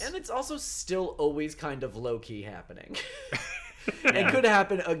lows. And it's also still always kind of low-key happening. It could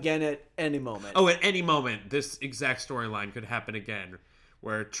happen again at any moment. Oh, at any moment, this exact storyline could happen again,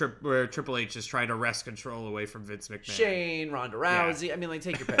 where Triple H is trying to wrest control away from Vince McMahon. Shane, Ronda Rousey. I mean, like,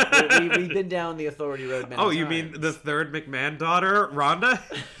 take your pick. We've been down the authority road many Oh, times. you mean the third McMahon daughter, Ronda?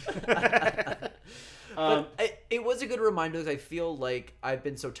 But it was a good reminder because I feel like I've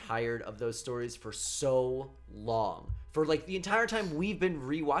been so tired of those stories for so long. For like the entire time we've been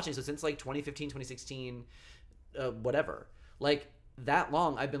rewatching. So since like 2015, 2016, whatever. Like that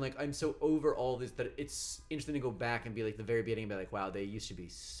long, I've been like, I'm so over all this that it's interesting to go back and be like the very beginning and be like, wow, they used to be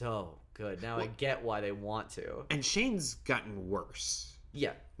so good. Now I get why they want to. And Shane's gotten worse.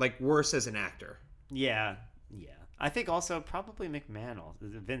 Yeah. Like, worse as an actor. Yeah. I think also probably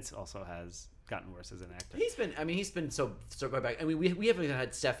Vince also has gotten worse as an actor. He's been so going back. I mean, we haven't even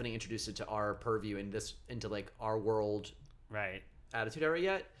had Stephanie introduced into our purview into like our world Right. Attitude Era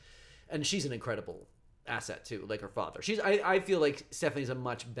yet, and she's an incredible asset too, like her father. I feel like Stephanie's a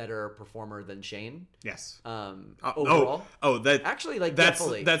much better performer than Shane. Yes. Overall, that actually, like that's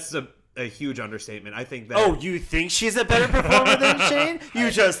definitely. that's a a huge understatement. I think that. Oh, you think she's a better performer than Shane? You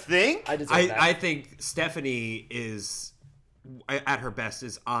just think? I think Stephanie is at her best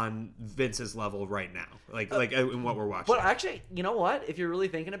is on Vince's level right now. Like in what we're watching. But actually, you know what? If you're really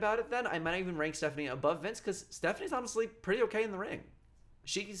thinking about it, then I might even rank Stephanie above Vince because Stephanie's honestly pretty okay in the ring.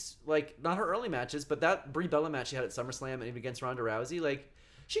 She's like not her early matches, but that Brie Bella match she had at SummerSlam and even against Ronda Rousey, like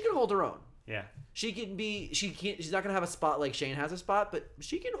she can hold her own. Yeah. She can be. She's not gonna have a spot like Shane has a spot, but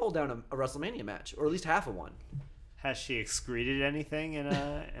she can hold down a WrestleMania match or at least half of one. Has she excreted anything in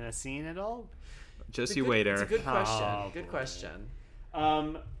a scene at all? Just you wait, It's a Eric. good question. Oh, Good boy. question.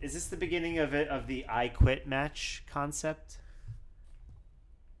 Is this the beginning of the I Quit match concept?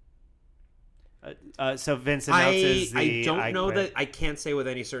 So Vince announces I the don't know Quit. that I can't say with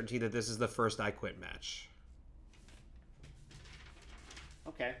any certainty that this is the first I Quit match.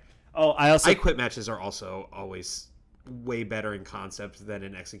 Okay. Oh, I also I Quit matches are also always way better in concept than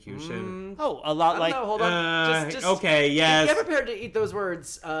in execution. a lot I like don't know. Hold on. Just okay, yes. Get prepared to eat those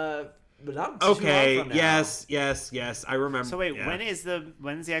words. But not too Okay, long from now. yes. I remember. So wait, yeah.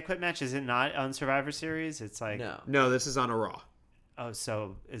 when's the I Quit match? Is it not on Survivor Series? It's like No, this is on a Raw. Oh,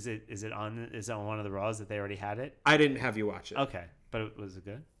 so is it on one of the Raws that they already had it? I didn't have you watch it. Okay, but was it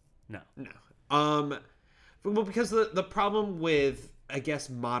good? No. No. Well, because the problem with I guess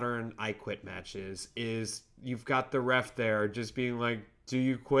modern I Quit matches is you've got the ref there just being like, "Do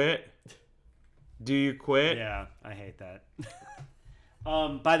you quit? Do you quit?" Yeah, I hate that.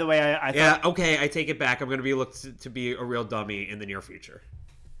 By the way, I Yeah, thought, okay, I take it back. I'm going to be looked to be a real dummy in the near future.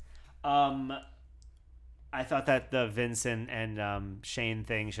 I thought that the Vince and Shane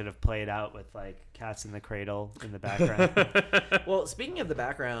thing should have played out with like Cats in the Cradle in the background. Well, speaking of the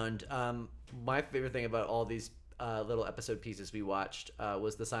background, my favorite thing about all these little episode pieces we watched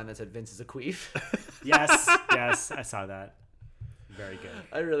was the sign that said Vince is a queef. yes, I saw that. Very good.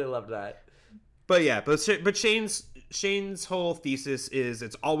 I really loved that. But yeah, but Shane's whole thesis is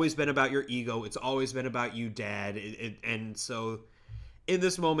it's always been about your ego. It's always been about you, Dad. And so in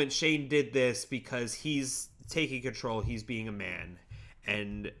this moment, Shane did this because he's taking control. He's being a man.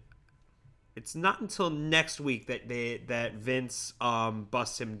 And it's not until next week that Vince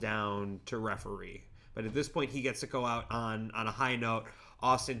busts him down to referee. But at this point, he gets to go out on a high note.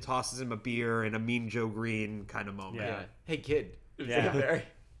 Austin tosses him a beer in a Mean Joe Green kind of moment. Yeah. Hey, kid. It was Yeah. like a very...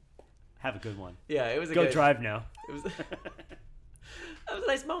 Have a good one. Yeah, it was a Go good... drive now. It was... That was a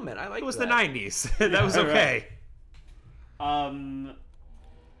nice moment. I liked It was that. the 90s. That was okay.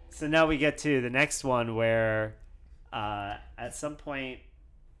 So now we get to the next one where at some point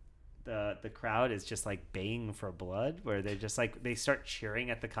the crowd is just like baying for blood, where they're just like they start cheering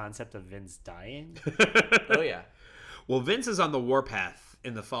at the concept of Vince dying. Oh, yeah. Well, Vince is on the warpath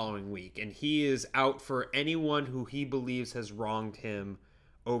in the following week, and he is out for anyone who he believes has wronged him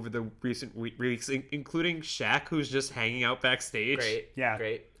over the recent weeks, including Shaq, who's just hanging out backstage. Great. Yeah.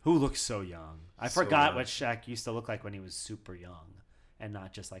 Great. Who looks so young. I So forgot young. what Shaq used to look like when he was super young and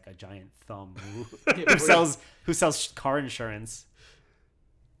not just like a giant thumb Yeah, who sells car insurance.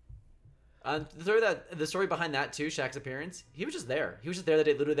 The story behind that too, Shaq's appearance, he was just there. He was just there that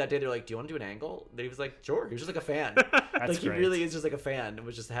day. Literally that day, they're like, "Do you want to do an angle?" And he was like, "Sure." He was just like a fan. Like he great. really is just like a fan, and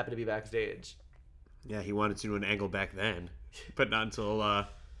was just happy to be backstage. Yeah, he wanted to do an angle back then, but not until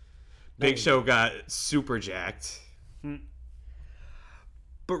Big Show got super jacked.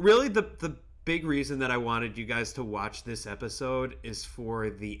 But really, the big reason that I wanted you guys to watch this episode is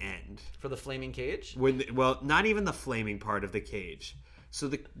for the end. For the flaming cage. Well, not even the flaming part of the cage. So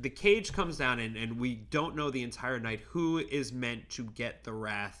the cage comes down, and we don't know the entire night who is meant to get the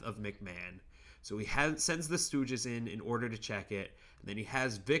wrath of McMahon. So he sends the Stooges in order to check it, and then he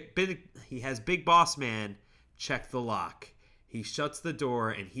has Big Boss Man check the lock. He shuts the door,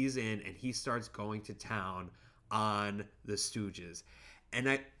 and he's in, and he starts going to town on the Stooges.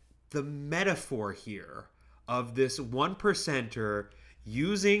 And the metaphor here of this 1%er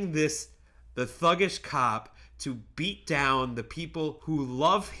using the thuggish cop to beat down the people who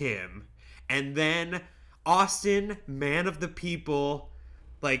love him, and then Austin, man of the people,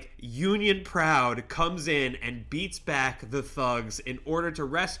 like union proud, comes in and beats back the thugs in order to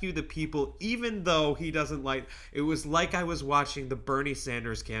rescue the people, even though he doesn't like it. Was like I was watching the Bernie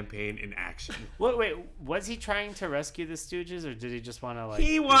Sanders campaign in action. Wait, was he trying to rescue the Stooges, or did he just want to like?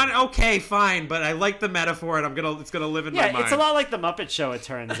 Okay, fine, but I like the metaphor, and it's gonna live in my mind. It's a lot like the Muppet Show. It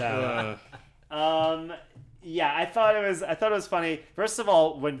turns out. Yeah, I thought it was funny. First of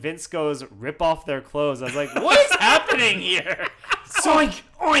all, when Vince goes rip off their clothes, I was like, "What is happening here?" Oink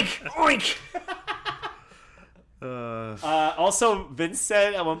oink oink. Also, Vince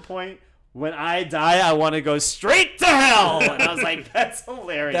said at one point, when I die, I want to go straight to hell. And I was like, that's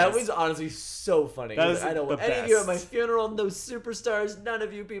hilarious. That was honestly so funny. That was I don't want the any of you at my best. funeral, no superstars, none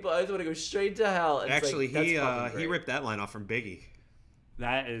of you people. I just want to go straight to hell. And it's Actually, like, that's he fucking great. ripped that line off from Biggie.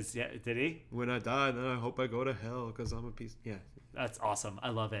 That is, yeah, did he? When I die, then I hope I go to hell because I'm a piece. Yeah. That's awesome. I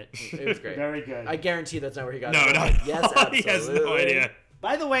love it. It was great. Very good. I guarantee that's not where he got No, it. no. Yes, absolutely. He has no idea.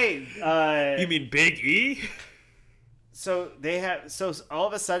 By the way, You mean Big E? so all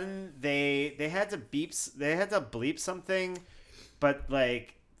of a sudden they had to bleep something, but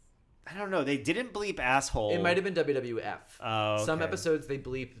like I don't know, they didn't bleep asshole. It might have been WWF. Oh, Some okay. episodes they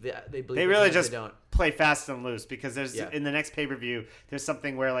bleep. They They really sometimes just they don't. play fast and loose because there's Yeah. in the next pay per view there's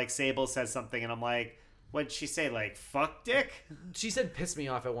something where like Sable says something and I'm like, what'd she say? Like fuck dick? She said "piss me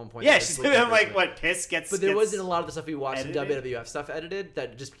off" at one point. Yeah, They she bleeped said I'm like everything. what piss gets. But there gets wasn't a lot of the stuff we watched in edited? WWF stuff edited.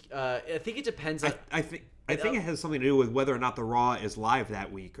 That just I think it depends. On, I think it has something to do with whether or not the Raw is live that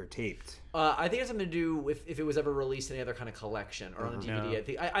week or taped. I think it has something to do with if it was ever released in any other kind of collection or on a DVD. Yeah. I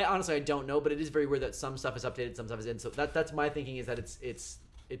think I honestly I don't know, but it is very weird that some stuff is updated, some stuff is in. So that's my thinking is that it's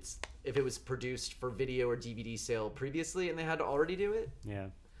if it was produced for video or DVD sale previously and they had to already do it. Yeah.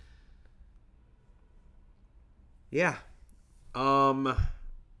 Yeah.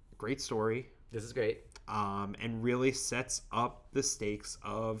 Great story. This is great. And really sets up the stakes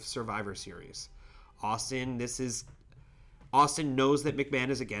of Survivor Series. Austin knows that McMahon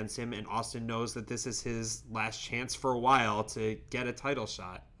is against him, and Austin knows that this is his last chance for a while to get a title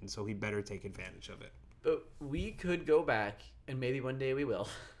shot, and so he better take advantage of it. But we could go back, and maybe one day we will,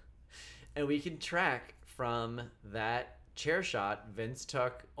 and we can track from that chair shot Vince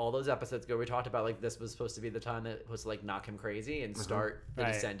took all those episodes ago. We talked about like this was supposed to be the time that was to like knock him crazy and start the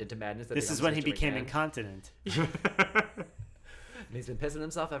Right. descent into madness. That This becomes is when he Mr. became McMahon. incontinent. And he's been pissing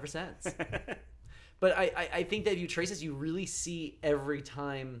himself ever since. But I think that if you trace this, you really see every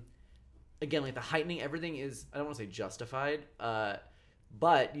time, again, like the heightening, everything is, I don't want to say justified,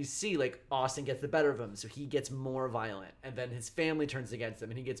 but you see like Austin gets the better of him, so he gets more violent, and then his family turns against him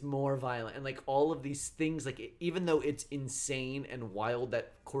and he gets more violent, and like all of these things, like even though it's insane and wild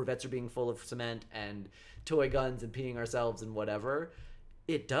that Corvettes are being full of cement and toy guns and peeing ourselves and whatever,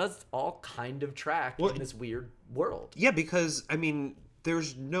 it does all kind of track in this weird world. Yeah, because, I mean,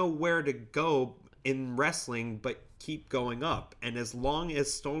 there's nowhere to go in wrestling but keep going up. And as long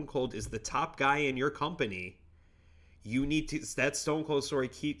as Stone Cold is the top guy in your company, you need to, that Stone Cold story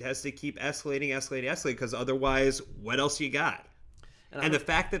has to keep escalating, because otherwise, what else you got? And the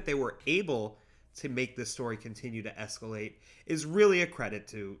fact that they were able to make this story continue to escalate is really a credit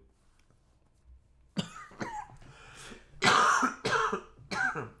to...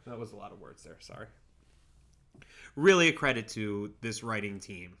 That was a lot of words there, sorry. Really a credit to this writing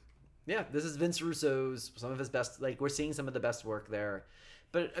team. Yeah, this is Vince Russo's, some of his best, like, we're seeing some of the best work there.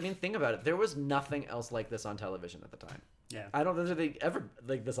 But, I mean, think about it. There was nothing else like this on television at the time. Yeah. I don't think there's anything ever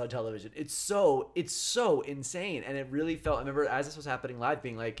like this on television. It's so insane. And it really felt, I remember as this was happening live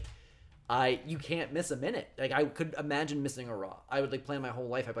being like, you can't miss a minute. Like, I could imagine missing a Raw. I would, like, plan my whole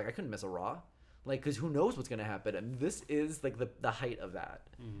life. I'd be like, I couldn't miss a Raw. Like, because who knows what's going to happen. And this is, like, the height of that.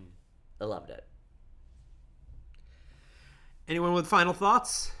 Mm-hmm. I loved it. Anyone with final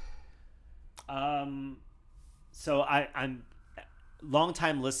thoughts? So I'm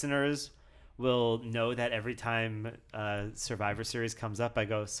longtime listeners will know that every time Survivor Series comes up, I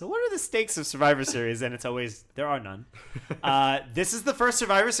go, so what are the stakes of Survivor Series? And it's always, there are none. This is the first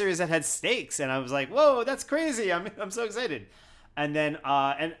Survivor Series that had stakes. And I was like, whoa, that's crazy. I'm so excited. And then,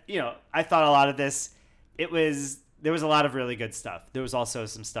 and you know, I thought a lot of this, there was a lot of really good stuff. There was also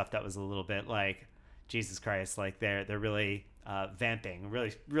some stuff that was a little bit like, Jesus Christ, like they're really vamping,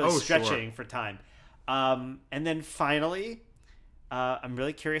 really stretching for time. And then finally, I'm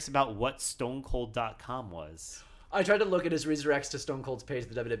really curious about what StoneCold.com was. I tried to look at his redirects to Stone Cold's page,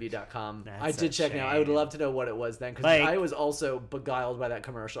 the WWE.com. That's I did a check now. I would shame. love to know what it was then, because Like- I was also beguiled by that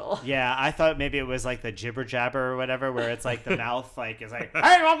commercial. Yeah, I thought maybe it was like the jibber jabber or whatever, where it's like the mouth like is like,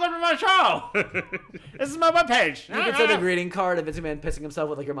 hey, welcome to my show. This is my webpage. You could send a greeting card of Vince McMahon pissing himself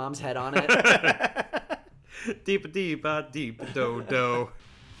with like your mom's head on it. Deep, do, do.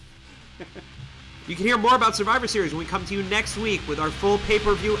 You can hear more about Survivor Series when we come to you next week with our full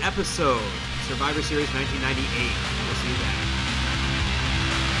pay-per-view episode, Survivor Series 1998. We'll see you then.